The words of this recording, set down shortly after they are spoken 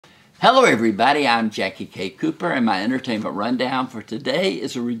Hello everybody, I'm Jackie K. Cooper, and my entertainment rundown for today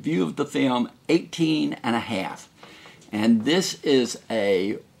is a review of the film 18 and a Half. And this is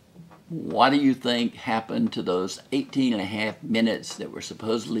a what do you think happened to those 18 and a half minutes that were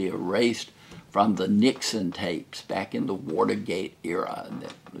supposedly erased from the Nixon tapes back in the Watergate era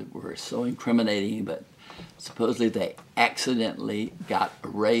that were so incriminating, but supposedly they accidentally got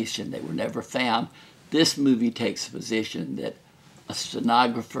erased and they were never found. This movie takes the position that a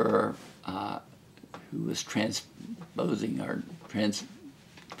stenographer who was transposing or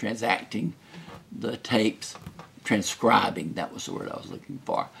transacting the tapes, transcribing, that was the word I was looking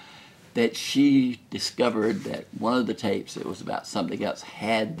for, that she discovered that one of the tapes, it was about something else,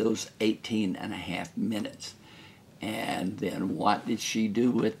 had those 18 and a half minutes. And then what did she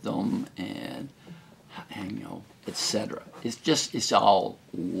do with them, and you know, etc. It's all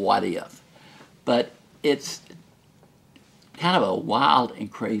what if. But it's kind of a wild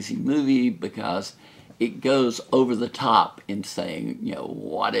and crazy movie because it goes over the top in saying, you know,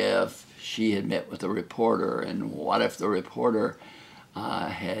 what if she had met with a reporter, and what if the reporter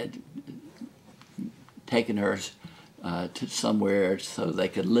had taken her to somewhere so they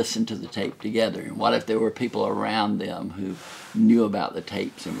could listen to the tape together, and what if there were people around them who knew about the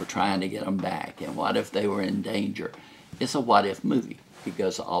tapes and were trying to get them back, and what if they were in danger. It's a what if movie. It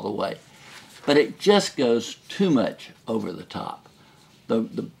goes all the way. But it just goes too much over the top. The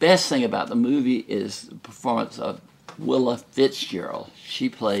best thing about the movie is the performance of Willa Fitzgerald. She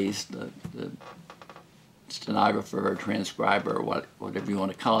plays the stenographer or transcriber, or whatever you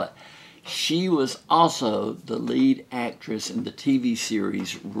want to call it. She was also the lead actress in the TV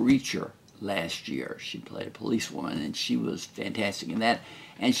series Reacher last year. She played a policewoman, and she was fantastic in that.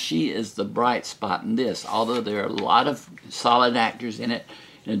 And she is the bright spot in this, although there are a lot of solid actors in it.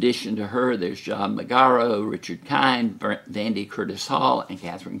 In addition to her, there's John Magaro, Richard Kind, Vandy Curtis Hall, and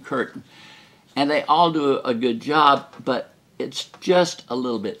Catherine Curtin. And they all do a good job, but it's just a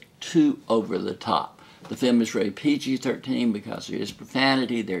little bit too over the top. The film is rated PG-13 because there is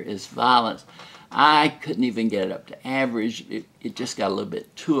profanity, there is violence. I couldn't even get it up to average. It just got a little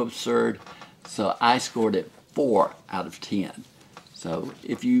bit too absurd, so I scored it 4 out of 10. So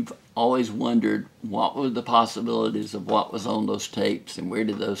if you've always wondered what were the possibilities of what was on those tapes and where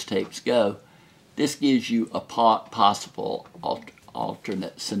did those tapes go, this gives you a possible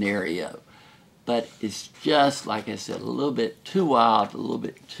alternate scenario. But it's just, like I said, a little bit too wild, a little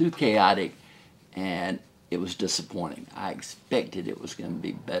bit too chaotic, and it was disappointing. I expected it was going to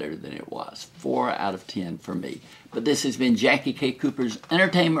be better than it was. 4 out of 10 for me. But this has been Jackie K. Cooper's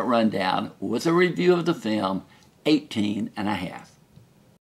Entertainment Rundown with a review of the film 18 and a Half.